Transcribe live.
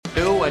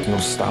like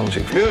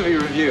nostalgic movie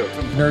review.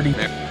 Nerdy.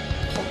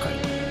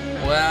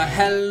 Well,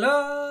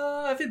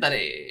 hello,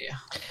 everybody.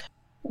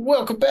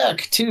 Welcome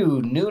back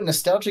to New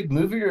Nostalgic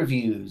Movie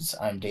Reviews.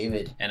 I'm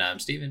David. And I'm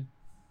Steven.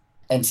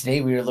 And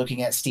today we are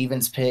looking at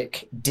Steven's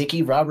pick,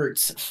 Dickie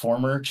Roberts'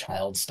 former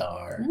child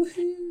star.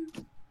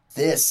 Woohoo.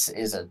 This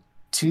is a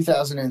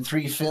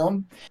 2003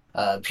 film,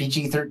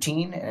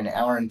 PG-13, and 1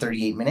 hour and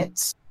 38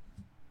 minutes.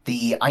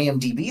 The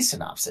IMDb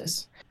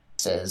synopsis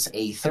says,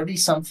 a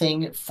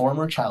 30-something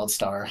former child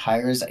star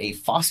hires a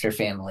foster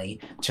family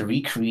to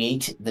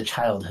recreate the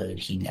childhood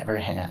he never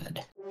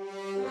had.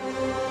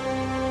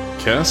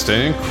 Cast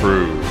and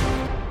crew.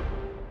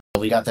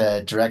 We got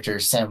the director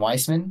Sam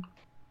Weisman,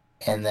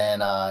 and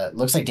then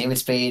looks like David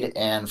Spade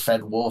and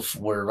Fred Wolf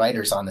were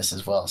writers on this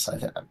as well, so I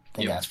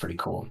think that's pretty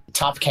cool.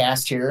 Top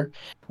cast here,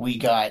 we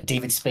got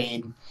David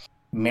Spade,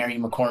 Mary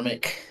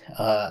McCormick,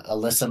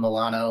 Alyssa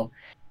Milano,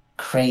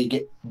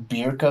 Craig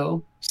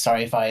Bierko,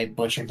 sorry if I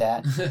butchered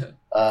that,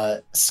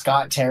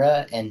 Scott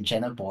Terra, and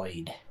Jenna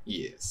Boyd.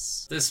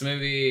 Yes. This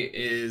movie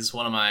is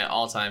one of my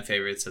all-time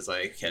favorites, as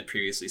I had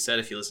previously said,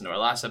 if you listen to our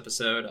last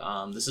episode.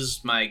 This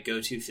is my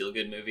go-to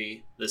feel-good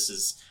movie.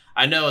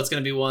 I know it's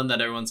going to be one that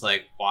everyone's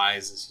like, why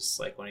is this just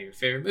like one of your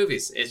favorite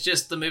movies? It's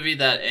just the movie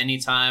that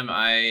anytime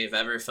I've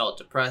ever felt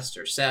depressed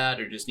or sad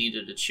or just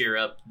needed to cheer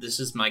up, this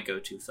is my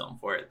go-to film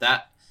for it.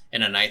 That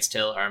and A Knight's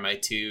Tale are my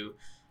two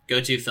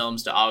go-to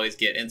films to always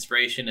get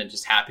inspiration and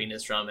just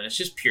happiness from, and it's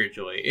just pure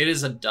joy. It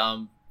is a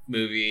dumb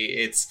movie.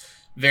 It's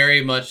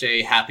very much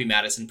a Happy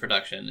Madison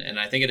production, and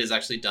I think it is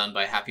actually done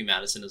by Happy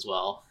Madison as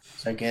well.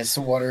 So I guess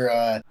what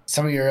are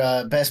some of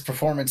your best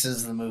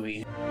performances in the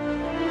movie?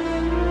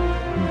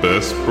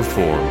 Best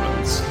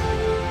performance.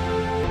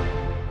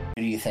 What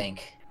do you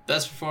think?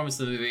 Best performance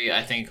in the movie,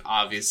 I think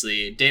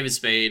obviously David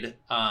Spade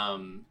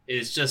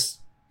is just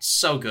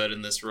so good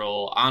in this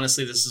role.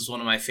 Honestly, this is one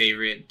of my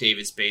favorite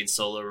David Spade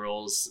solo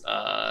roles,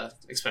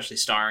 especially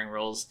starring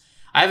roles.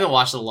 I haven't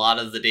watched a lot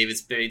of the David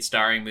Spade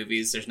starring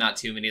movies. There's not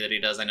too many that he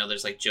does. I know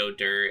there's like Joe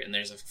Dirt and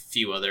there's a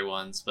few other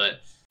ones,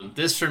 but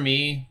this for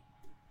me,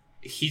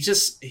 he's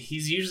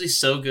usually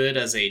so good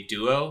as a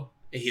duo.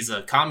 He's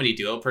a comedy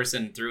duo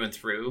person through and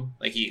through.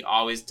 Like, he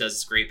always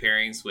does great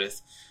pairings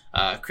with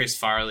Chris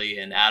Farley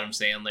and Adam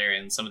Sandler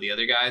and some of the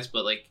other guys,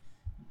 but like,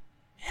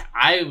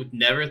 I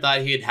never thought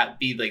he'd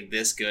be like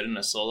this good in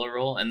a solo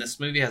role, and this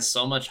movie has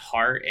so much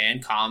heart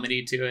and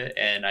comedy to it,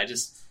 and I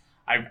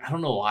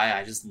don't know why,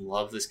 I just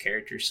love this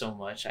character so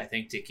much. I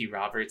think Dickie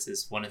Roberts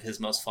is one of his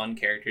most fun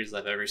characters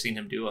I've ever seen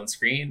him do on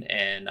screen,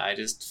 and I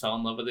just fell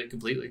in love with it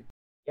completely.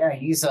 Yeah,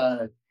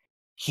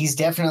 he's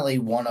definitely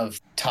one of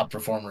top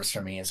performers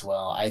for me as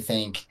well. I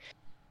think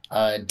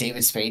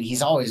David Spade,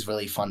 he's always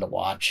really fun to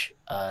watch.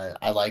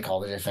 I like all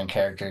the different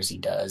characters he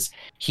does.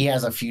 He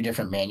has a few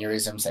different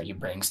mannerisms that he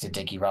brings to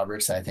Dickie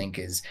Roberts that I think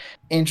is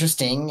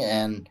interesting,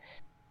 and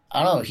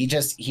I don't know,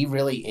 he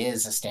really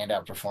is a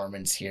standout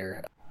performance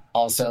here.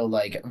 Also,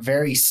 like,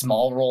 very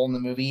small role in the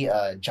movie.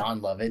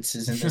 John Lovitz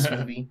is in this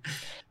movie.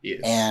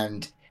 Yes.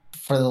 And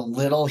for the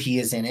little he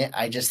is in it,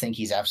 I just think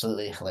he's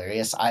absolutely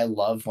hilarious. I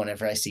love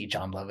whenever I see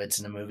John Lovitz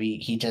in a movie.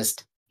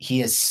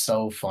 He is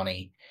so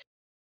funny.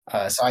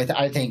 So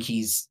I think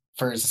he's,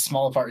 for as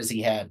small a part as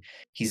he had,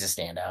 he's a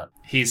standout.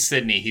 He's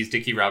Sydney. He's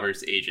Dickie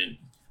Roberts' agent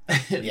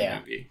in the Yeah.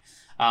 movie.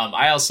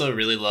 I also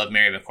really love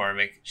Mary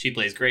McCormick. She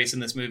plays Grace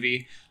in this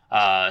movie.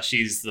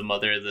 She's the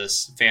mother of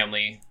this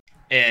family,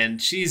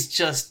 and she's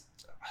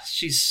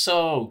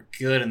so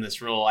good in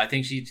this role. I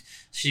think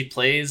she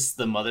plays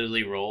the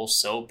motherly role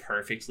so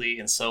perfectly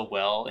and so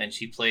well, and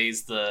she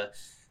plays the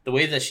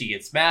way that she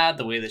gets mad,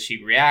 the way that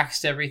she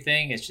reacts to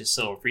everything. It's just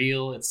so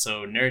real. It's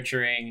so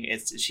nurturing.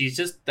 She's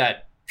just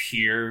that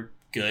pure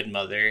good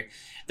mother.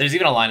 There's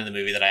even a line in the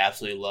movie that I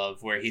absolutely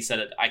love where he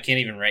said, I can't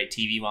even write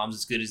TV moms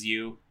as good as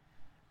you.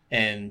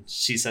 And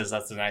she says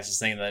that's the nicest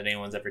thing that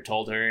anyone's ever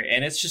told her.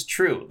 And it's just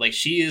true. Like,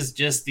 she is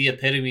just the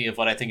epitome of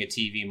what I think a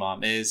TV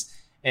mom is,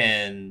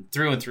 and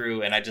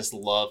through. And I just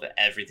love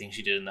everything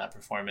she did in that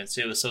performance.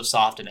 It was so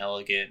soft and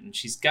elegant, and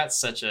she's got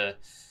such a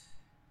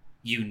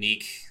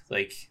unique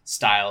like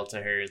style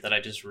to her that I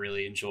just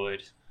really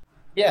enjoyed.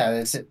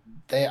 Yeah,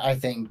 I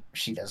think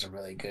she does a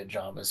really good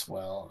job as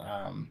well.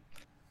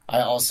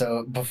 I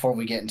also, before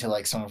we get into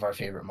like some of our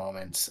favorite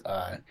moments,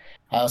 I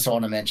also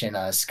want to mention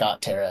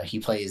Scott Terra. He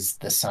plays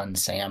the son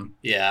Sam.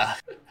 Yeah,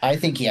 I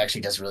think he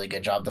actually does a really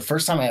good job. The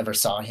first time I ever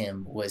saw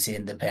him was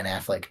in the Ben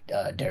Affleck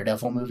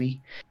Daredevil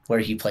movie, where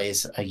he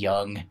plays a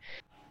young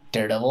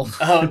Daredevil.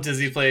 Oh, does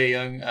he play a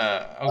young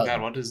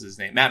God, what is his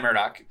name? Matt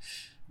Murdock.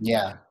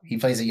 Yeah, he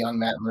plays a young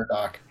Matt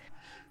Murdock.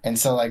 And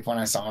so, like, when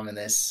I saw him in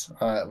this,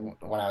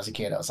 when I was a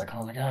kid, I was like,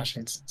 oh my gosh,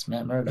 it's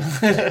Matt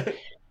Murdock.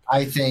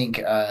 I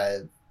think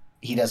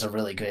he does a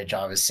really good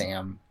job as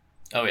Sam.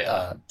 Oh,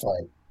 yeah.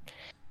 But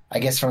I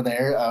guess from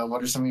there,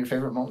 what are some of your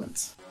favorite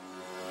moments?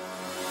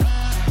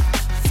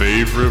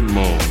 Favorite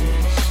moments.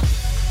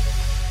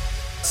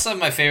 Some of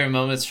my favorite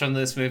moments from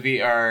this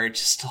movie are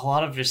just a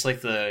lot of just like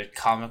the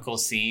comical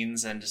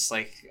scenes and just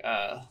like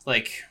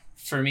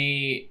for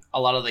me, a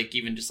lot of like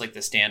even just like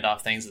the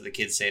standoff things that the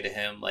kids say to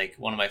him, like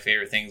one of my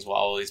favorite things will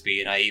always be,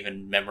 and I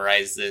even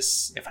memorize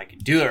this if I can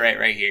do it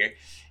right here.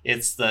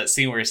 It's the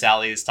scene where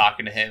Sally is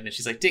talking to him and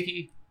she's like,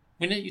 Dickie,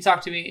 when you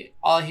talk to me,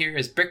 all I hear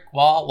is brick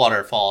wall,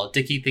 waterfall.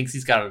 Dickie thinks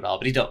he's got it all,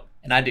 but he don't.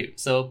 And I do.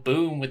 So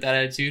boom, with that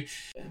attitude.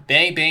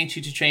 Bang, bang,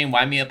 choo-choo train,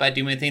 wind me up, I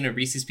do my thing. A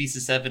Reese's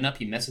Pieces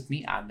 7-Up, you mess with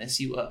me, I mess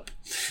you up.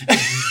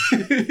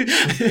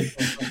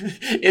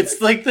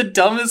 It's like the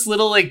dumbest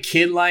little like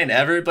kid line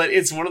ever, but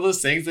it's one of those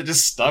things that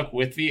just stuck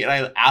with me, and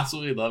I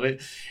absolutely love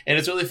it. And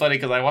it's really funny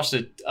because I watched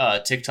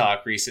a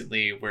TikTok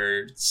recently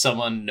where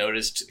someone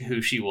noticed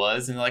who she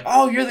was, and they're like,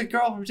 oh, you're the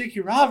girl from Dickie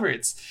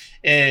Roberts.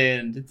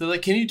 And they're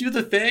like, can you do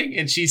the thing?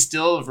 And she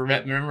still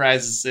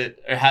memorizes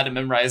it, or had to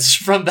memorize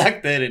from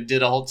back then, and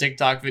did a whole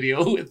TikTok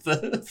video with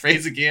the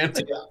phrase again.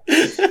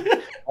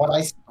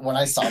 When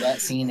I saw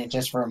that scene, it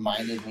just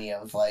reminded me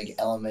of like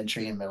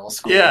elementary and middle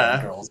school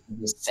Yeah. girls who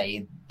just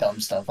say dumb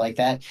stuff like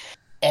that.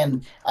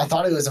 And I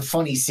thought it was a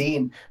funny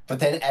scene,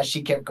 but then as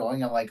she kept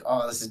going, I'm like,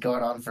 oh, this is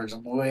going on for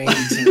way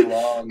too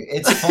long.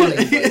 It's funny,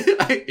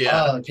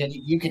 but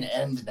you can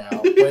end now.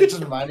 But it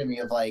just reminded me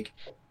of like,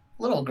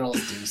 little girls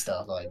do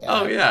stuff like that.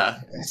 Oh,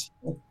 yeah.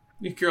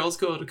 Girls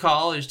go to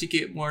college to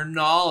get more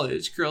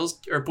knowledge. Girls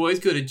or boys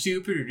go to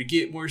Jupiter to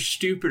get more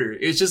stupider.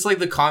 It's just like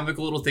the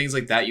comical little things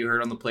like that you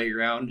heard on the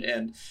playground.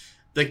 And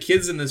the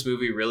kids in this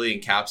movie really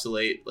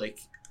encapsulate like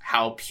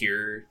how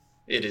pure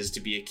it is to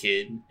be a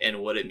kid and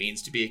what it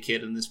means to be a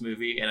kid in this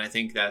movie. And I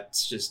think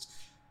that's just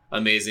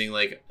amazing.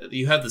 Like,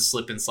 you have the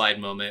slip and slide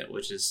moment,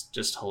 which is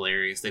just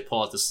hilarious. They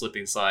pull out the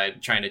slipping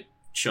slide, trying to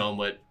show them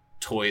what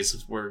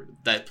toys were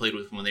that played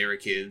with when they were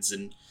kids,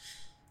 and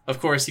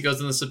of course he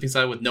goes on the slipping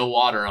slide with no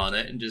water on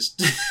it and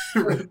just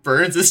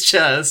burns his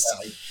chest.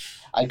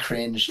 I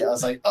cringed. I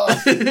was like, oh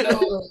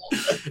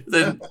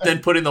no. then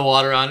putting the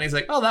water on, he's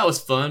like, oh, that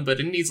was fun, but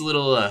it needs a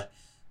little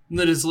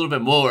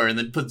bit more, and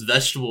then puts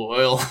vegetable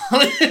oil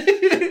on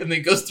it and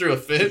then goes through a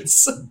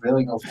fence.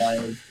 Really go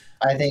flying.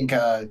 I think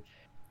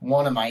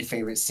one of my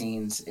favorite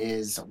scenes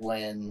is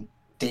when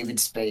David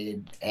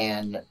Spade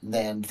and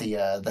then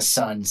the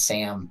son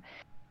Sam,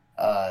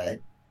 a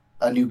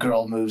new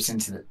girl moves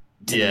into the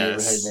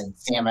neighborhood, and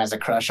Sam has a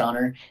crush on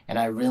her. And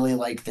I really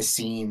like the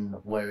scene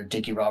where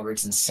Dickie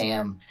Roberts and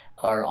Sam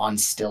are on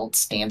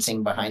stilts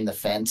dancing behind the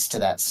fence to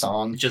that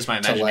song. Just my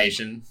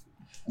imagination.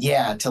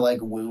 To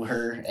like woo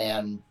her,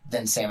 and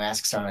then Sam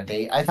asks her on a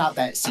date. I thought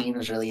that scene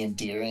was really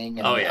endearing.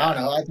 And I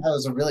don't know, I thought it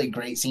was a really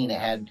great scene. It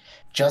had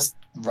just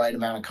right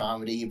amount of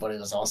comedy, but it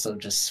was also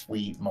just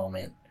sweet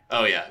moment.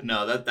 Oh yeah,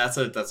 no, that's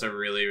a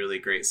really, really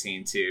great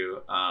scene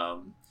too.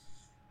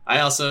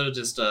 I also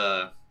just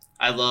I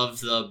love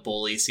the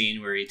bully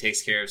scene where he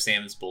takes care of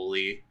Sam's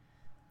bully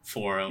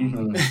for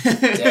him.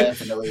 Mm-hmm.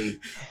 Definitely.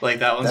 Like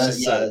that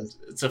one's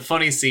it's a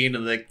funny scene,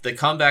 and the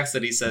comebacks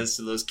that he says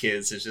to those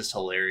kids is just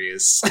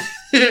hilarious.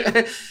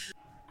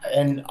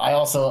 And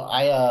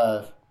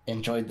I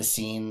enjoyed the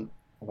scene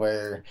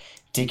where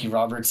Dickie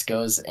Roberts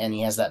goes and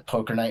he has that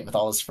poker night with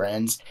all his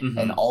friends,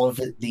 and all of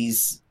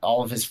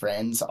his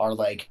friends are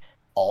like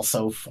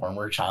also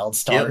former child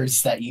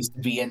stars that used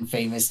to be in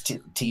famous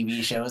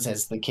TV shows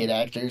as the kid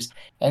actors,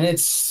 and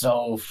it's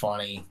so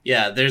funny.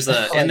 Yeah, there's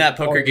like, in that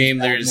poker game,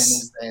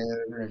 there's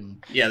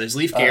there's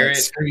Leif Garrett,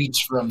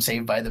 Screech from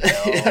Saved by the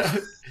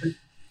Bell.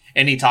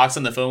 And he talks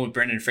on the phone with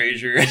Brendan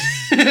Fraser.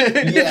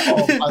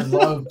 I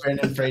love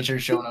Brendan Fraser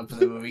showing up in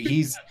the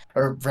movie.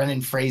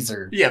 Brendan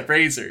Fraser. Yeah,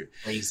 Fraser.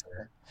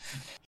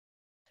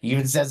 He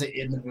even says it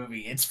in the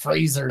movie. It's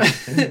Fraser.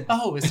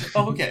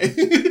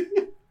 Okay.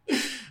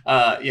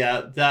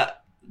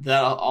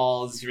 That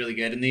all is really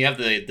good. And then you have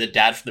the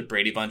dad from the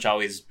Brady Bunch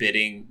always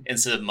bidding,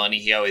 instead of money,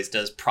 he always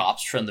does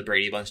props from the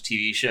Brady Bunch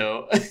TV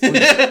show.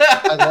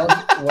 I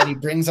love when he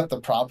brings up the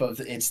prop of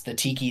it's the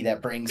tiki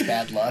that brings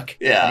bad luck.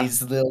 Yeah. And he's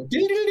the little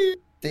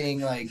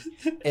thing, like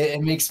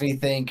it makes me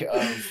think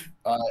of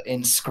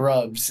in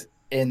Scrubs,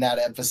 in that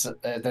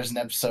episode, there's an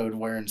episode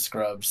where in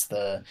Scrubs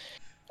the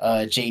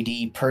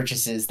JD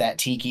purchases that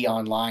tiki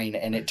online,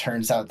 and it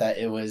turns out that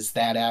it was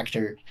that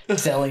actor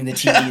selling the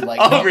tiki. Like,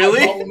 oh,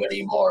 really? No more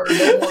anymore.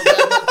 No more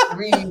bad luck for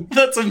me.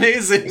 That's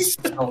amazing. It's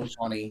so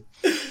funny.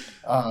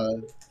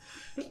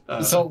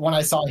 So when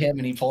I saw him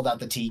and he pulled out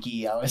the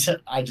tiki,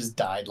 I just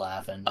died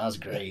laughing. That was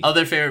great.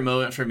 Other favorite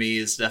moment for me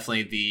is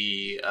definitely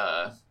the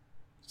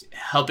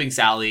helping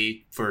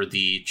Sally for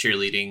the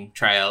cheerleading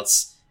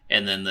tryouts,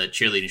 and then the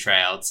cheerleading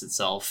tryouts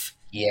itself.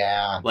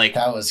 Yeah, like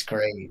that was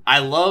great. I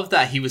love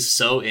that he was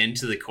so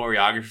into the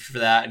choreography for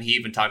that, and he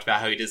even talked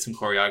about how he did some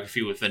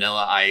choreography with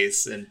Vanilla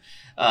Ice, and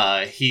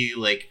he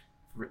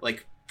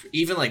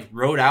even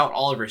wrote out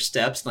all of her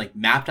steps, and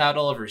mapped out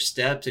all of her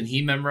steps, and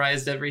he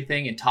memorized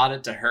everything and taught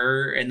it to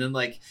her, and then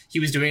he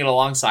was doing it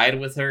alongside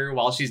with her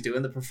while she's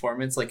doing the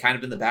performance, kind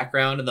of in the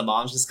background, and the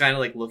mom's just kind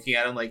of looking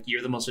at him like,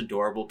 you're the most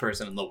adorable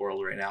person in the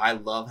world right now. I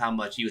love how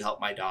much you help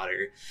my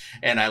daughter,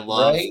 and I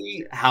love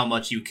how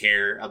much you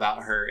care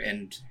about her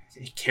and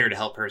care to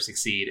help her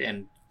succeed,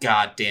 and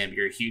god damn,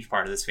 you're a huge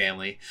part of this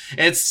family.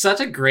 It's such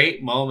a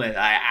great moment.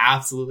 I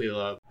absolutely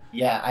love.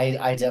 Yeah,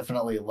 I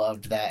definitely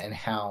loved that, and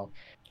how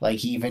Like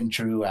he even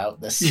drew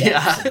out the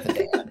steps of the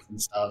dance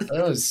and stuff. It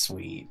was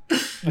sweet.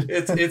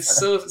 It's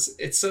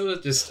so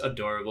just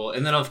adorable.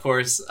 And then of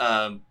course,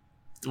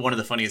 one of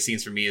the funniest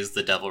scenes for me is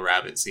the devil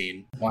rabbit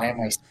scene. Why am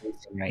I spacing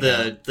right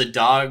now? The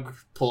dog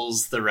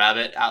pulls the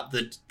rabbit out.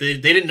 They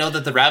didn't know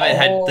that the rabbit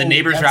the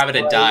neighbor's rabbit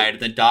had died.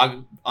 The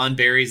dog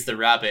unburies the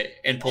rabbit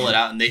and pull it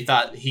out, and they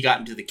thought he got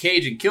into the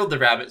cage and killed the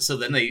rabbit. So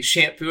then they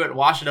shampoo it,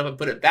 wash it up, and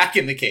put it back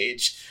in the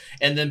cage.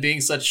 And then, being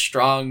such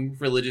strong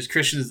religious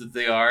Christians that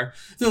they are,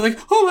 they're like,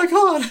 "Oh my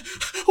God,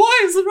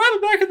 why is the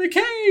rabbit back in the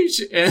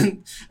cage?"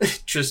 And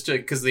just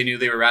because they knew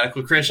they were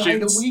radical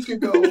Christians. Died a week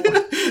ago.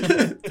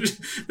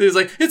 They was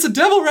like, "It's a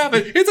devil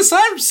rabbit. It's a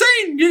sign of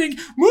Satan getting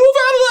move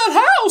out of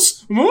that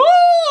house."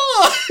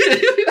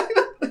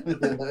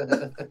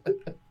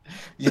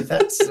 Yeah,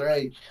 that's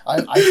right.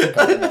 I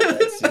forgot about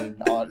that scene,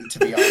 to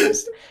be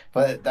honest,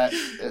 but that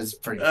is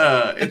pretty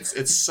funny.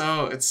 It's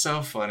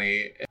so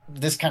funny.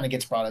 This kind of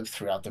gets brought up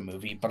throughout the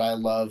movie, but I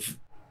love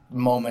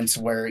moments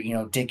where, you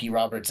know, Dickie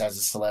Roberts as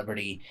a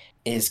celebrity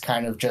is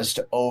kind of just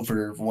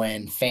over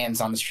when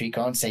fans on the street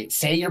go and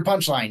say your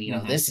punchline, you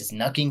know, this is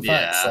knucking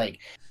fucks. Like,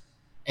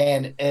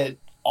 and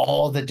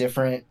all the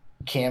different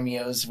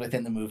cameos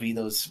within the movie,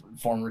 those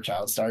former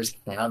child stars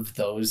have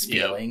those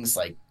feelings.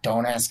 Like,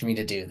 don't ask me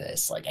to do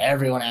this. Like,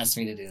 everyone asks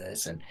me to do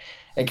this. And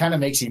it kind of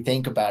makes you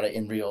think about it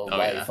in real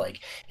life. Yeah. Like,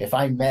 if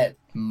I met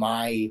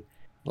one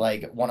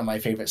of my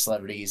favorite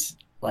celebrities,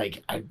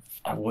 like,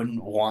 I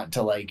wouldn't want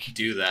to, like,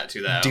 do that.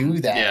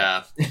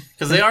 Yeah.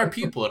 Because they are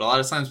people. And a lot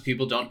of times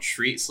people don't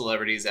treat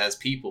celebrities as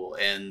people.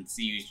 And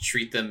you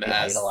treat them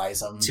as idolize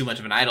them. Too much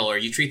of an idol. Or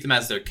you treat them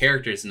as their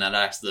characters and not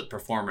as the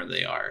performer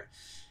they are.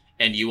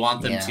 And you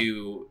want them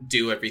to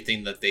do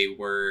everything that they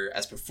were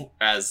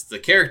as the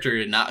character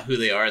and not who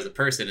they are as a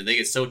person. And they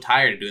get so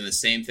tired of doing the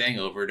same thing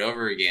over and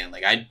over again.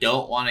 Like, I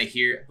don't want to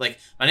hear... Like,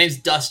 my name's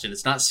Dustin.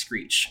 It's not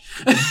Screech.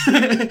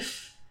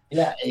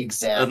 Yeah,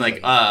 exactly. And, like,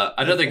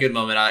 another good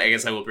moment, I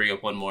guess I will bring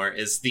up one more,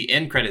 is the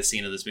end credit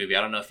scene of this movie. I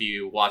don't know if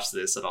you watched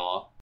this at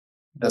all.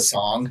 The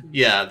song?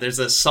 Yeah, there's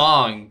a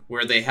song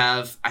where they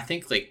have, I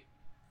think, like,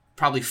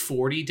 probably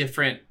 40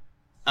 different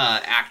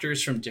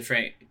actors from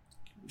different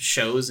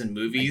shows and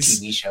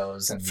movies, like TV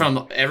shows, and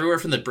from everywhere,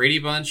 from the Brady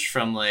Bunch,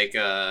 from like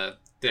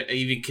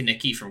even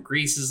Kaneki from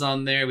Grease is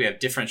on there. We have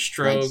Different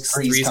Strokes,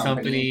 like Three's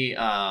Company.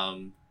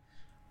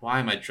 Why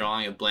am I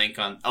drawing a blank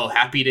on? Oh,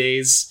 Happy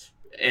Days,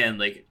 and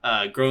like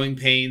Growing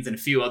Pains, and a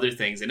few other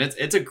things. And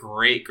it's a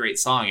great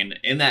song. And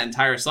in that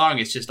entire song,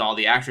 it's just all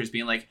the actors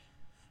being like,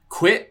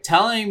 "Quit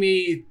telling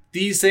me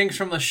these things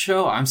from the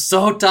show. I'm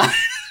so tired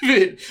of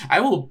it. I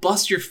will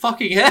bust your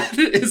fucking head."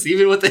 Is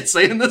even what they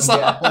say in the song.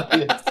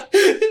 Yeah.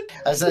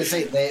 As I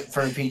say,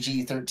 for a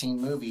PG-13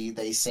 movie,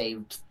 they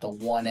saved the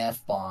one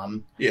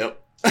F-bomb. Yep.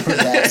 For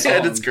that song.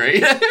 And it's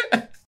great.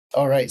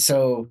 All right,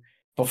 so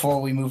before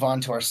we move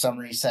on to our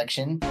summary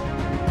section...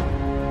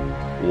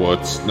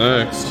 What's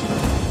next?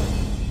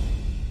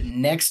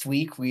 Next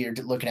week, we are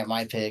looking at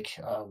my pick,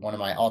 one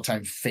of my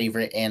all-time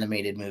favorite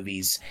animated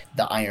movies,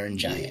 The Iron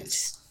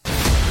Giant.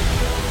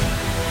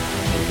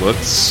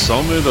 Let's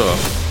sum it up.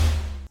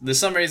 The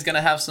summary is going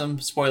to have some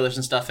spoilers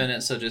and stuff in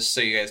it, so just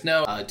so you guys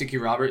know, Dickie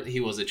Robert, he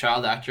was a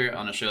child actor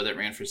on a show that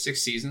ran for 6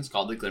 seasons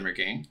called The Glimmer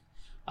Gang.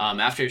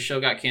 After his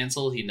show got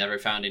canceled, he never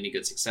found any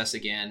good success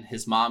again.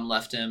 His mom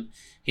left him.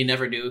 He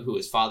never knew who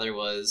his father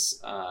was.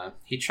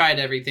 He tried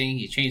everything.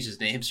 He changed his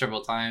name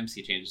several times.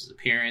 He changed his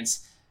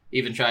appearance.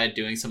 Even tried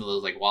doing some of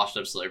those like washed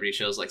up celebrity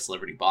shows like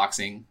Celebrity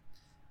Boxing,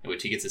 in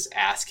which he gets his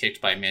ass kicked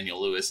by Emmanuel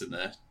Lewis in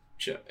the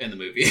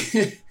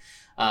movie.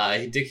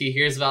 Dickie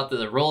hears about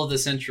the role of the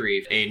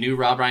century, a new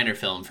Rob Reiner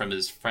film from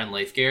his friend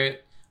Leif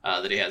Garrett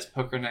that he has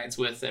poker nights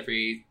with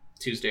every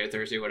Tuesday or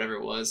Thursday, whatever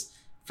it was,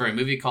 for a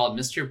movie called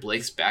Mr.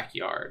 Blake's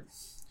Backyard.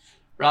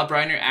 Rob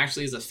Reiner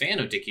actually is a fan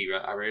of Dickie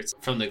Roberts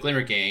from the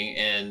Glimmer Gang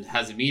and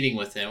has a meeting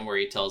with him where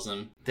he tells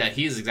him that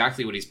he is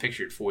exactly what he's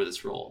pictured for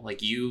this role.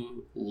 Like,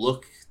 you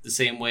look the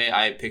same way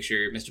I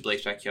picture Mr.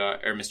 Blake's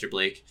Backyard, or Mr.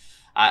 Blake.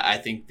 I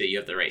think that you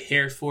have the right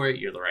hair for it,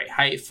 you're the right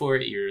height for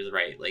it, you're the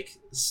right like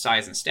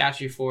size and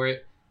stature for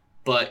it,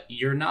 but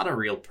you're not a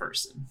real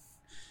person.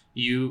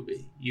 You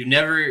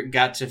never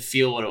got to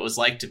feel what it was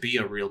like to be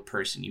a real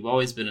person. You've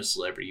always been a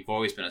celebrity. You've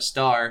always been a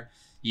star.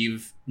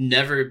 You've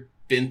never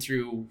been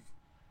through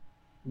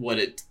what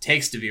it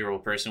takes to be a real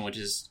person, which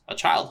is a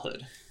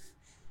childhood.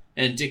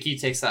 And Dickie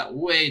takes that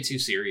way too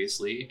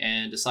seriously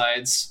and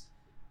decides,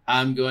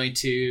 I'm going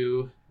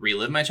to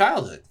relive my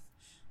childhood.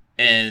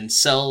 And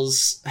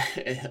sells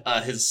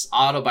his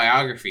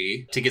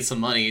autobiography to get some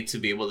money to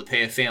be able to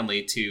pay a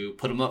family to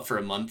put him up for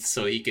a month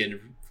so he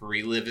can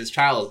relive his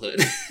childhood.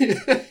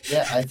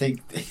 Yeah, I think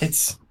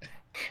it's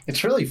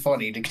really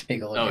funny to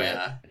take a look at. Oh,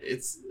 yeah.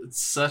 It's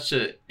such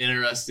an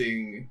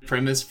interesting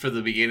premise for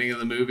the beginning of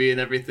the movie and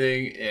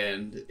everything.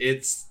 And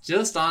it's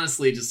just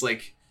honestly just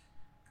like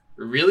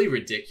really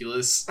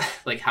ridiculous,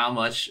 like how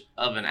much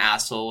of an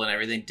asshole and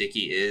everything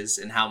Dickie is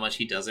and how much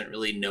he doesn't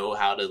really know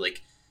how to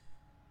like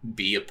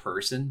be a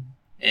person.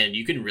 And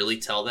you can really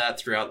tell that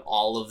throughout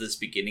all of this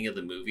beginning of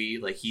the movie.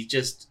 Like, he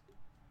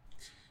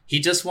he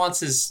just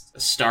wants his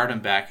stardom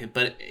back.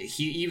 But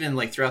he even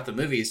like throughout the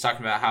movie, he's talking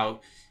about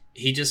how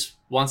he just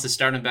wants his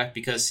stardom back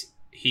because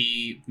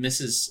he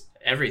misses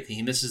everything.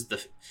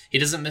 He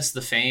doesn't miss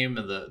the fame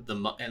and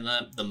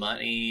the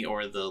money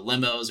or the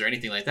limos or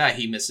anything like that.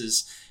 He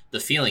misses the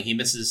feeling. He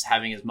misses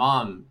having his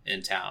mom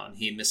in town.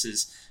 He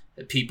misses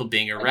people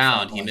being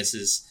around. Exactly. He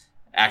misses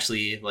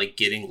actually like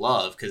getting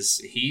love because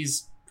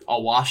he's a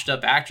washed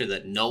up actor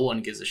that no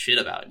one gives a shit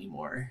about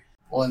anymore.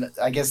 Well, and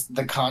I guess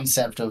the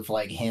concept of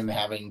like him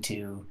having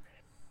to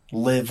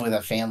live with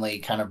a family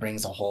kind of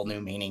brings a whole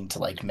new meaning to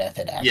like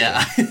method acting.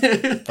 Yeah.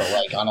 But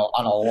like on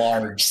a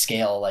large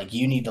scale, like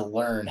you need to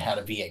learn how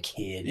to be a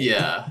kid.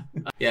 Yeah.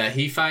 Yeah,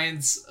 he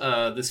finds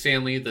this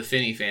family, the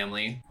Finney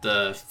family.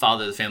 The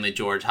father of the family,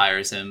 George,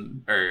 hires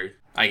him, or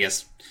I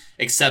guess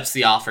accepts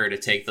the offer to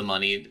take the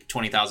money,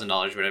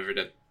 $20,000, whatever,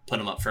 to put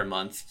him up for a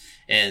month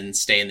and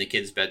stay in the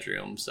kid's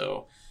bedroom.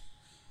 So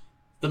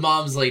the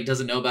mom's like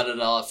doesn't know about it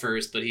at all at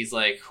first, but he's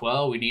like,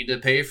 well, we need to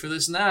pay for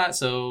this and that,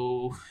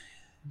 so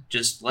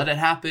just let it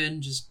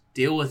happen, just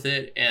deal with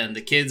it. And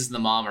the kids and the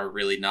mom are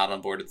really not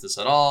on board with this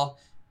at all.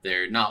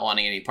 They're not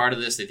wanting any part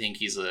of this. They think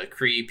he's a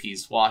creep,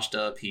 he's washed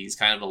up, he's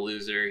kind of a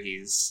loser,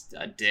 he's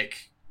a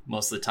dick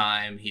most of the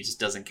time. He just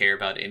doesn't care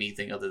about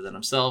anything other than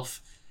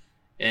himself.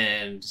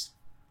 And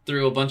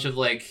through a bunch of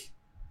like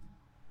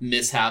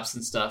mishaps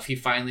and stuff, he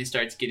finally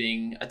starts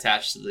getting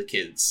attached to the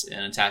kids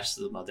and attached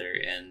to the mother.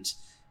 And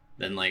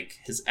then like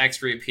his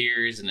ex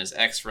reappears and his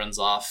ex runs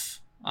off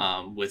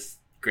with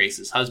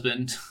Grace's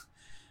husband,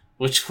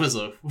 which was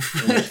a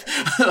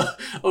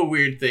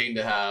weird thing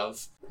to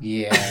have.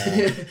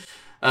 Yeah.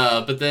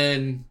 But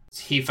then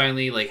he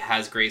finally like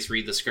has Grace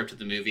read the script of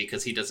the movie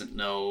because he doesn't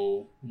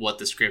know what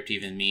the script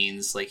even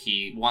means. Like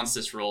he wants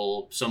this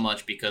role so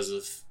much because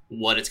of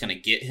what it's going to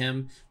get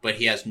him, but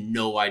he has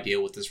no idea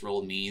what this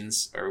role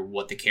means or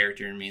what the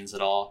character means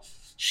at all.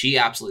 She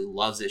absolutely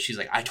loves it. She's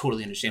like, I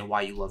totally understand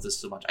why you love this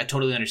so much. I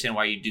totally understand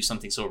why you do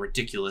something so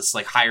ridiculous,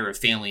 like hire a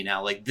family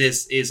now. Like,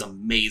 this is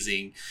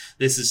amazing.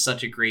 This is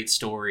such a great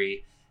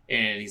story.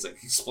 And he's like,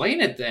 explain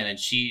it then. And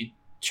she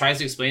tries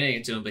to explain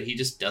it to him, but he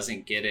just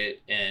doesn't get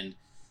it. And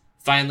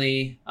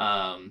finally,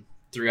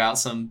 throughout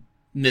some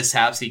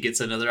mishaps, he gets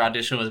another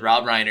audition with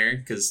Rob Reiner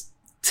because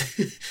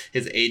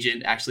his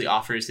agent actually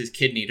offers his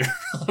kidney to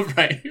Rob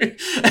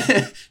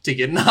Reiner to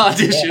get an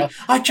audition. Yeah.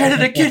 I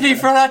traded a kidney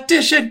for an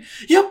audition.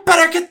 You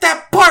better get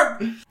that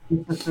part.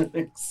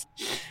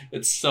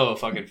 It's so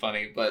fucking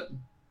funny. But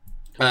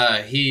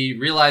he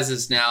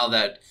realizes now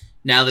that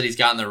he's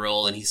gotten the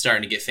role and he's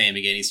starting to get fame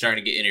again, he's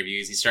starting to get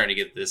interviews, he's starting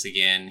to get this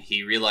again.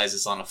 He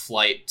realizes on a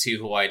flight to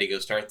Hawaii to go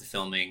start the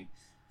filming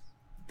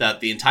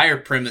that the entire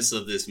premise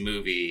of this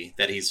movie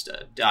that he's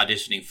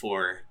auditioning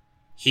for,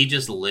 he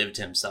just lived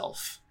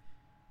himself.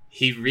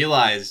 He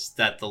realized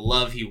that the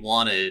love he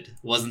wanted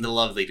wasn't the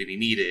love that he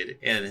needed,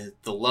 and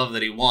the love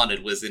that he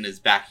wanted was in his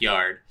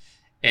backyard.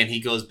 And he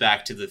goes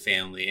back to the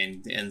family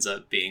and ends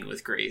up being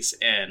with Grace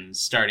and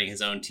starting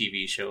his own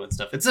TV show and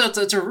stuff. It's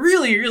a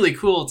really, really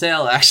cool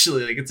tale,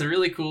 actually. Like, it's a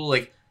really cool,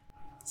 like,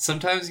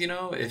 sometimes, you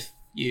know, if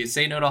you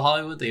say no to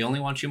Hollywood, they only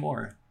want you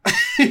more.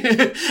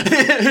 But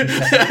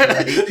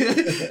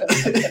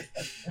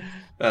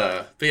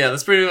yeah,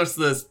 that's pretty much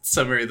the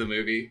summary of the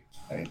movie.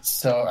 All right,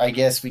 so I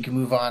guess we can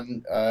move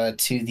on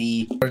to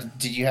the... Or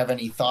did you have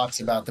any thoughts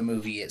about the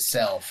movie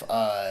itself?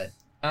 Like,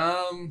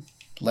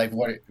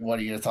 what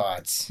are your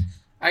thoughts?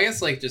 I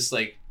guess, like, just,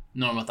 like,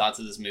 normal thoughts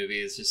of this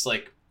movie is just,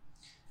 like,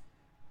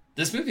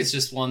 this movie is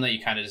just one that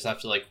you kind of just have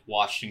to, like,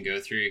 watch and go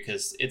through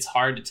because it's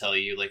hard to tell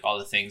you, like, all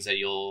the things that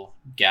you'll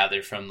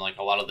gather from, like,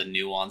 a lot of the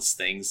nuanced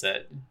things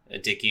that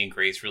Dickie and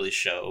Grace really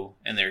show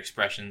and their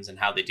expressions and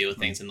how they deal with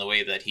things and the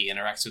way that he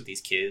interacts with these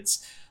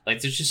kids.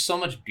 Like, there's just so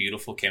much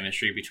beautiful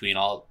chemistry between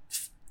all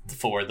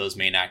four of those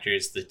main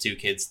actors, the two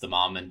kids, the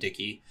mom, and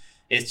Dickie.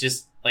 It's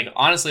just, like,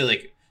 honestly,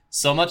 like,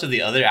 so much of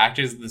the other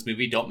actors in this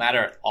movie don't matter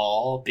at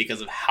all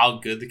because of how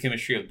good the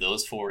chemistry of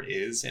those four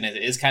is. And it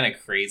is kind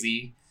of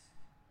crazy.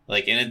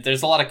 Like, and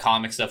there's a lot of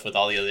comic stuff with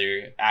all the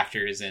other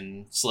actors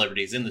and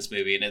celebrities in this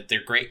movie, and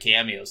they're great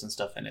cameos and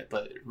stuff in it.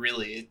 But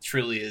really, it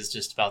truly is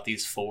just about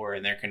these four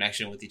and their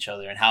connection with each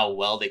other and how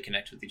well they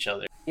connect with each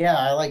other. Yeah,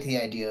 I like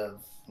the idea of,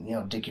 you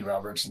know, Dickie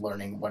Roberts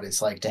learning what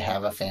it's like to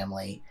have a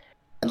family.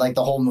 And, like,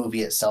 the whole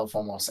movie itself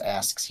almost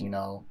asks, you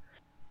know,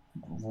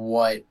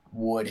 what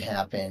would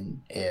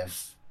happen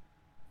if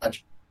a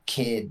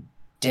kid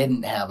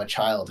didn't have a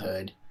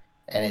childhood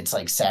and it's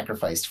like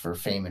sacrificed for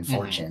fame and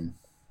fortune. Mm-hmm.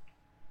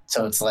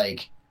 So it's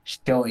like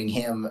showing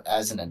him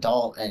as an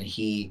adult and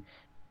he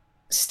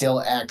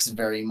still acts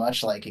very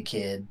much like a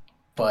kid,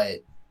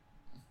 but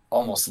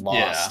almost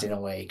lost in a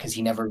way because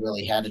he never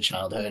really had a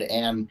childhood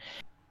and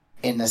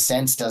in a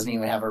sense doesn't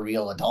even have a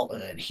real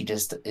adulthood. He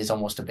just is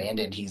almost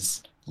abandoned.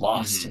 He's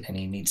lost and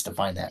he needs to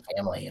find that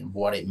family and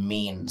what it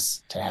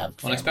means to have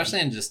family. Well,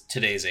 especially in just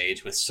today's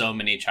age with so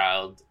many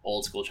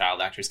old school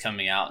child actors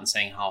coming out and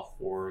saying how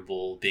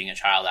horrible being a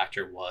child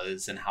actor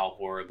was and how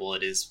horrible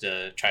it is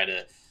to try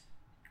to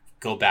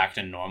go back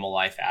to normal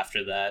life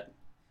after that.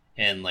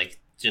 And like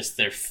just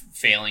they're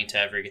failing to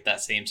ever get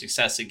that same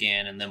success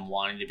again, and them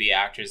wanting to be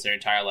actors their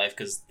entire life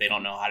because they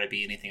don't know how to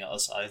be anything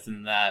else other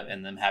than that,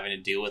 and them having to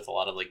deal with a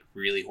lot of like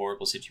really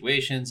horrible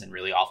situations and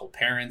really awful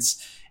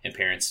parents, and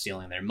parents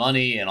stealing their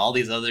money and all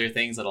these other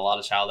things that a lot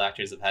of child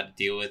actors have had to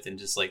deal with, and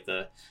just like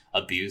the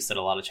abuse that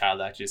a lot of child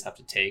actors have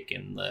to take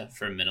and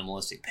for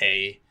minimalistic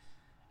pay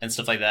and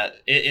stuff like that.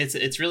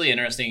 It's really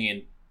interesting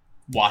in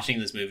watching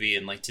this movie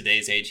in like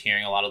today's age,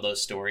 hearing a lot of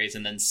those stories,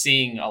 and then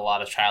seeing a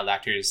lot of child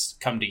actors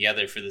come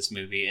together for this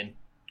movie and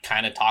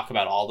kind of talk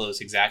about all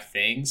those exact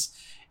things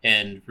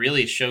and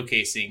really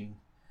showcasing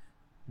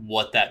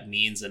what that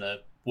means in a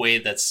way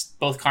that's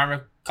both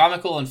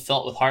comical and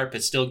felt with heart,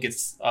 but still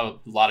gets a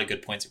lot of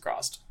good points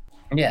across.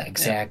 Yeah,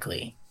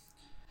 exactly.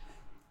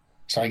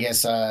 So I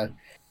guess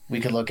we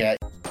could look at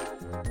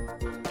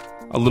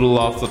A little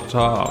off the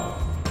top.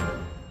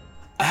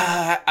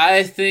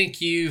 I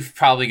think you've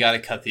probably got to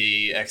cut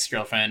the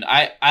ex-girlfriend.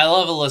 I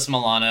love Alyssa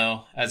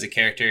Milano as a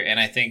character, and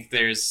I think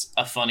there's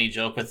a funny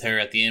joke with her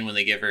at the end when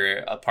they give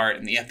her a part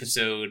in the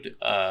episode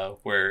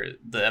where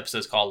the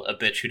episode's called "A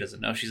Bitch Who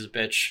Doesn't Know She's a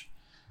Bitch."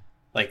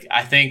 Like,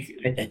 I think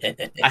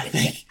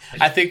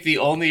the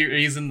only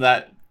reason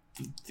that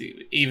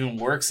even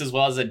works as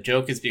well as a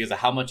joke is because of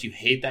how much you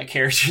hate that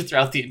character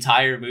throughout the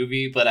entire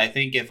movie. But I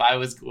think if I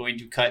was going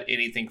to cut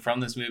anything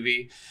from this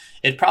movie,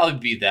 it'd probably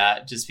be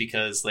that, just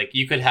because like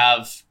you could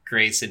have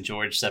Grace and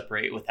George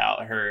separate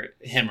without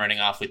him running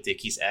off with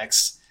Dickie's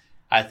ex.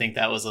 I think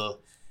that was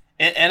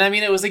and I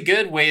mean, it was a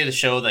good way to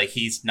show that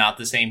he's not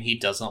the same. He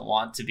doesn't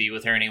want to be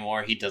with her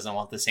anymore. He doesn't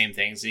want the same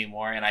things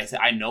anymore. And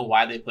I know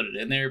why they put it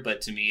in there,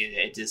 but to me,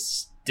 it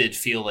just did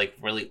feel like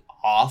really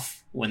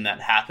off when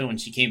that happened, when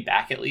she came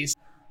back at least.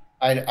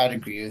 I'd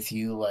agree with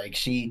you. Like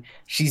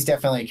she's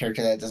definitely a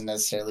character that doesn't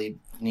necessarily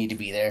need to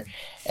be there.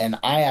 And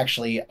I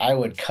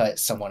would cut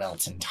someone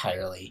else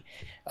entirely.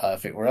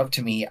 If it were up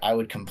to me, I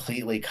would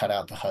completely cut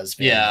out the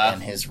husband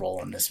and his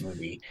role in this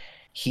movie.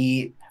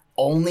 He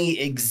only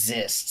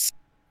exists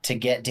to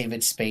get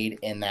David Spade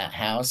in that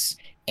house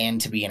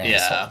and to be an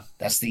asshole.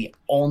 That's the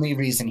only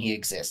reason he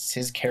exists.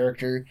 His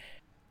character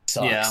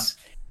sucks. Yeah.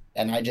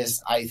 And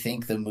I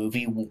think the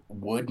movie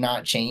would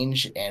not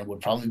change and would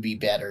probably be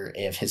better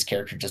if his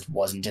character just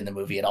wasn't in the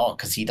movie at all,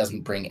 because he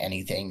doesn't bring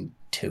anything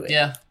to it.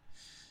 Yeah.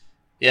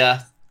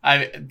 Yeah.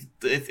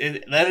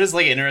 That is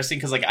like interesting,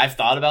 because like I've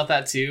thought about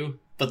that too,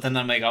 but then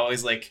I'm like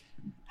always like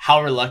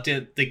how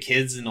reluctant the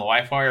kids and the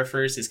wife are at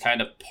first is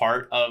kind of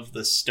part of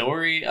the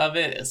story of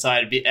it. So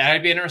I'd be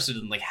interested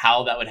in like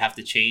how that would have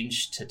to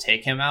change to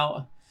take him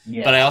out.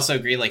 Yeah. But I also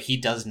agree, like he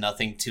does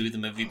nothing to the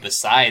movie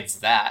besides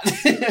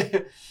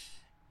that.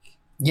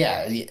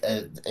 Yeah,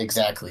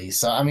 exactly.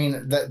 So, I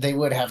mean, they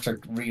would have to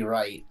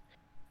rewrite,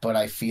 but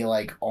I feel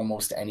like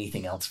almost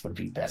anything else would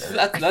be better.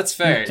 That's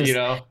fair, Just, you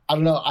know? I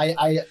don't know.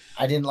 I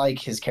didn't like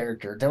his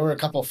character. There were a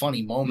couple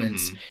funny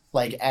moments,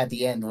 like at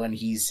the end when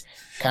he's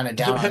kind of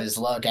down on his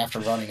luck after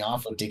running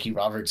off with Dickie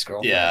Roberts'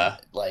 girlfriend. Yeah.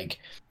 Like,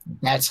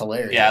 that's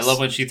hilarious. Yeah, I love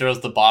when she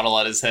throws the bottle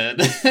at his head.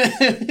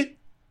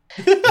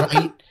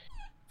 Right?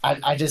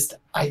 I just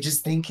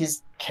think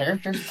his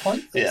character's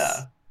pointless.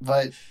 Yeah.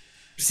 But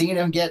seeing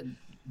him get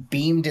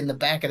beamed in the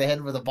back of the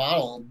head with a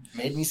bottle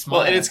made me smile.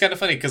 Well, and it's kind of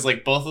funny because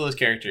like both of those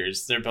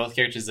characters, they're both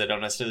characters that don't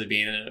necessarily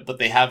be in it, but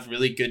they have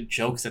really good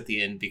jokes at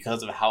the end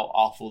because of how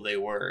awful they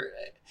were.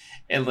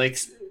 And like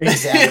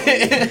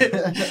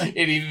exactly.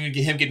 And even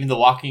him getting the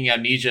walking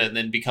amnesia and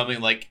then becoming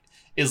like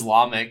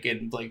Islamic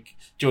and like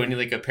joining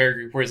like a prayer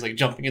group where he's like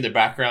jumping in the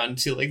background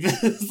to like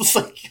this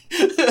like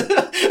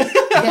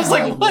I was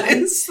like, what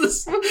is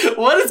this?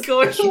 What is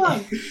going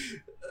on?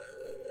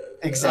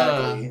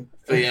 Exactly.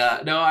 But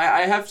yeah, no,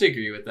 I have to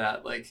agree with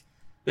that. Like,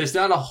 there's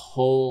not a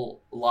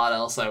whole lot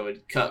else I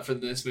would cut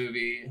from this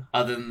movie.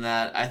 Other than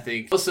that, I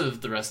think most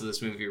of the rest of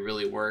this movie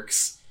really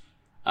works.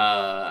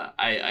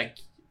 I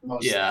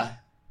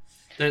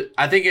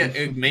think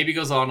it maybe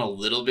goes on a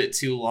little bit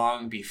too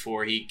long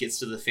before he gets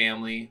to the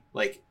family.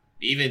 Like,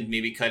 even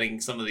maybe cutting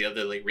some of the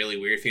other like really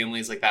weird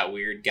families, like that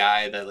weird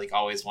guy that like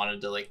always wanted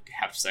to like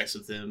have sex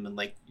with him and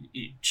like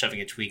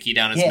shoving a Twinkie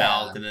down his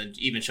mouth, and then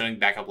even showing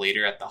back up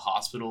later at the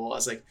hospital. I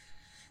was like,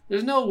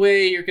 there's no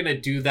way you're gonna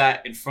do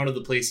that in front of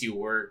the place you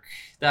work.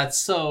 That's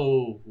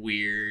so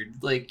weird.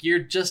 Like, you're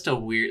just a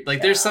weird.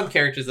 Like, there's some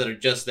characters that are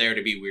just there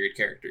to be weird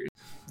characters.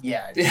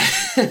 Yeah.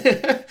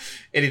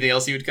 Anything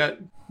else you would cut?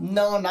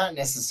 No, not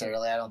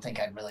necessarily. I don't think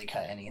I'd really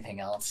cut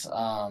anything else.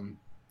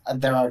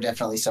 There are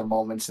definitely some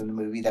moments in the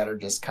movie that are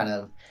just kind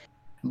of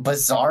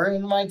bizarre,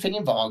 in my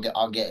opinion, but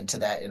I'll get into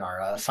that in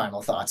our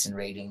final thoughts and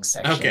ratings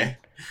section. Okay.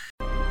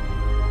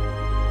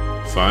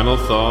 Final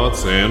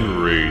thoughts and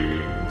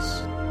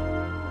ratings.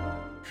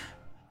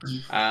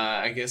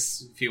 I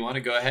guess if you want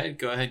to go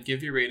ahead,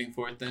 give your rating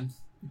for it then.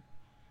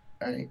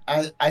 All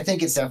right. I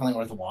think it's definitely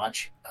worth a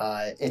watch.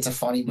 It's a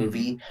funny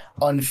movie.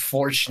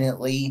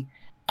 Unfortunately,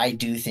 I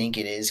do think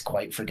it is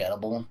quite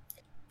forgettable.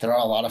 There are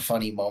a lot of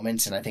funny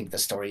moments, and I think the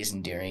story is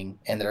endearing,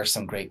 and there are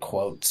some great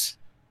quotes.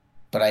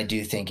 But I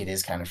do think it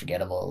is kind of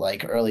forgettable.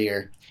 Like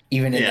earlier,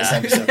 even in this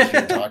episode as we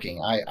were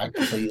talking, I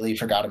completely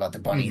forgot about the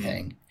bunny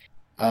thing.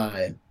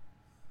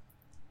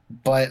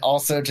 but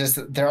also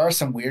just there are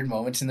some weird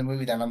moments in the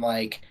movie that I'm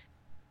like,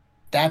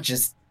 that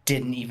just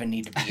didn't even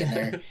need to be in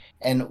there.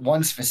 And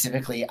one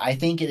specifically, I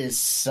think it is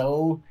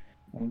so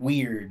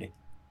weird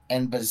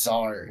and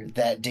bizarre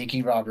that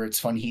Dickie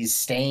Roberts, when he's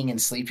staying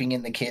and sleeping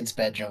in the kids'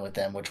 bedroom with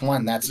them, which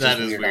one, that's just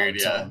weird on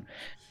its own.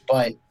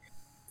 But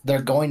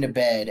they're going to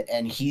bed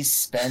and he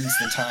spends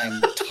the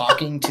time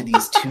talking to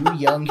these two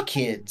young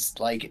kids,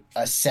 like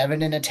a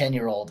 7 and a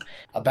 10-year-old,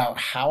 about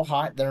how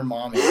hot their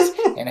mom is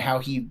and how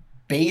he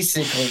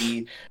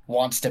basically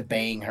wants to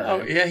bang her.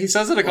 Oh, yeah, he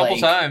says it a couple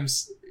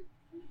times.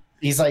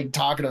 He's like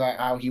talking about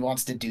how he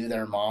wants to do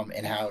their mom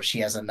and how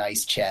she has a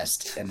nice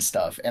chest and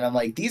stuff. And I'm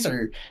like, these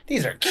are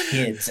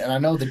kids. And I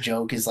know the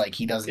joke is like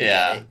he doesn't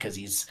get it because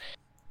he's,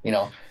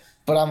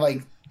 but I'm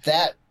like,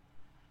 that.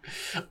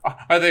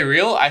 Are they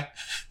real?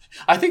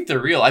 I think they're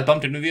real. I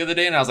bumped into the other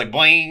day and I was like,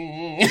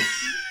 boing.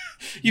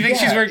 You think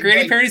she's wearing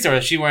granny panties or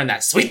is she wearing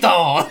that sweet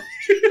thong?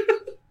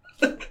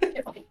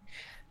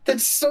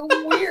 That's so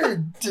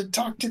weird to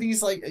talk to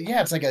these, like,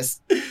 it's like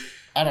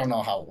I don't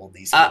know how old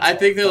these kids are. I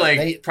think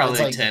they're probably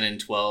like 10 and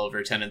 12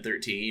 or 10 and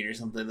 13 or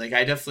something. Like,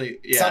 I definitely,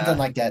 something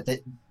like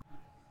that.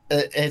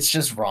 It's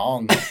just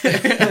wrong.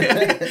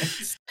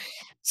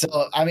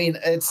 So, I mean,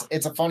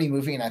 it's a funny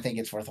movie and I think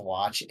it's worth a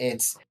watch.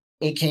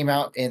 It came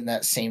out in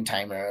that same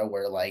time era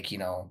where, like,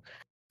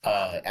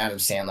 Adam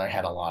Sandler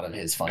had a lot of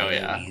his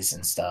funny movies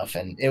and stuff.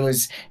 And it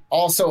was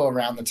also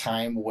around the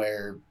time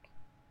where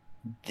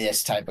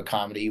this type of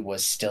comedy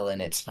was still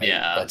in its height,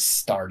 but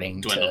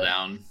starting dwindle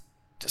down.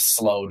 To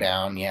slow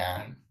down,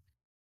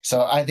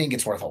 So I think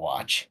it's worth a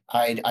watch.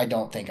 I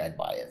don't think I'd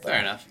buy it, though. Fair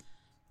enough.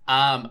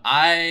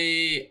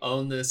 I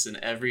own this in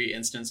every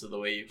instance of the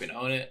way you can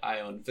own it.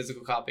 I own a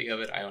physical copy of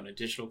it. I own a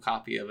digital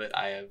copy of it.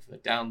 I have a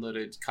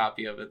downloaded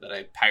copy of it that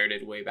I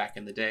pirated way back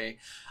in the day.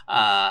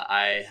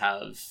 I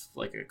have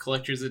like a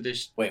collector's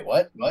edition. Wait,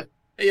 what?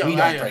 Yo,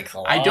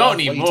 I don't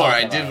need more.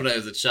 I did when I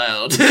was a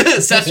child.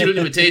 Statute of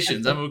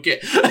limitations. I'm okay.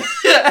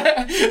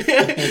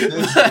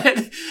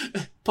 But,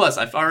 plus,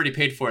 I've already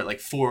paid for it like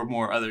 4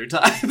 more other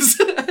times.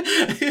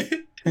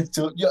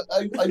 So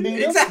I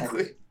made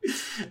exactly.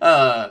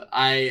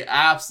 I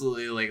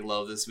absolutely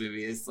love this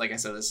movie. It's like I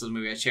said, this is a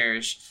movie I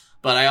cherish.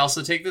 But I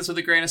also take this with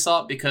a grain of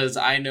salt because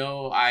I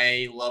know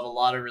I love a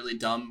lot of really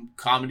dumb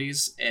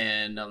comedies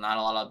and not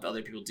a lot of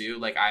other people do.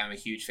 Like, I am a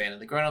huge fan of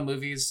the grown-up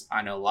movies.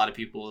 I know a lot of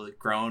people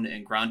groan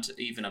and grunt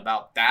even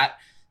about that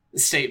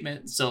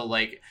statement. So,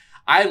 like,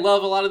 I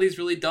love a lot of these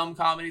really dumb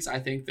comedies. I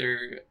think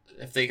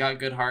if they got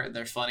good heart and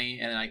they're funny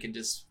and I can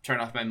just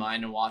turn off my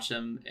mind and watch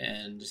them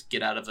and just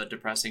get out of a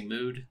depressing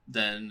mood,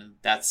 then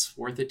that's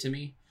worth it to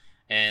me.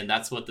 And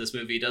that's what this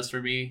movie does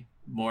for me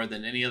more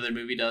than any other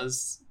movie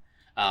does.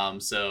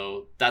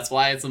 So that's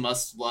why it's a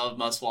must love,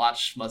 must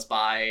watch, must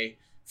buy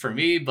for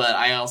me. But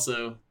I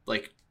also,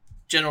 like,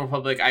 general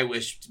public, I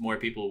wish more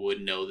people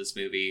would know this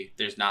movie.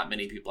 There's not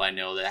many people I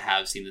know that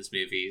have seen this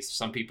movie.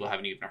 Some people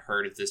haven't even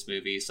heard of this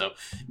movie. So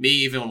me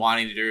even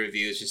wanting to do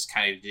reviews just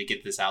kind of to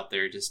get this out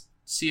there, just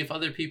see if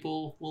other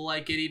people will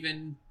like it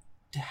even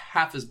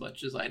half as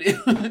much as I do.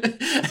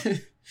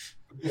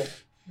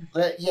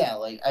 But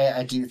like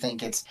I do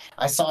think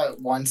I saw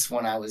it once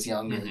when I was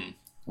younger,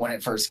 when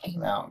it first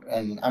came out,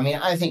 and I mean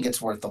I think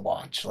it's worth the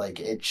watch. Like,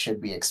 it should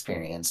be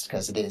experienced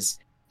because it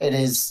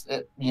is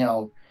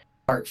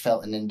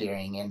heartfelt and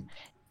endearing and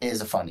is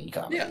a funny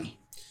comedy. Yeah.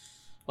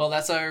 Well,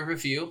 that's our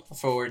review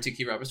for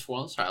Dickie Roberts'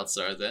 Performance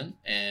Childstar then,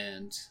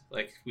 and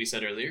like we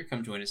said earlier,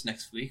 come join us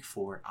next week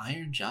for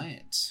Iron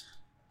Giant.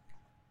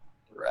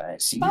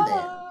 Right. See you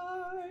then.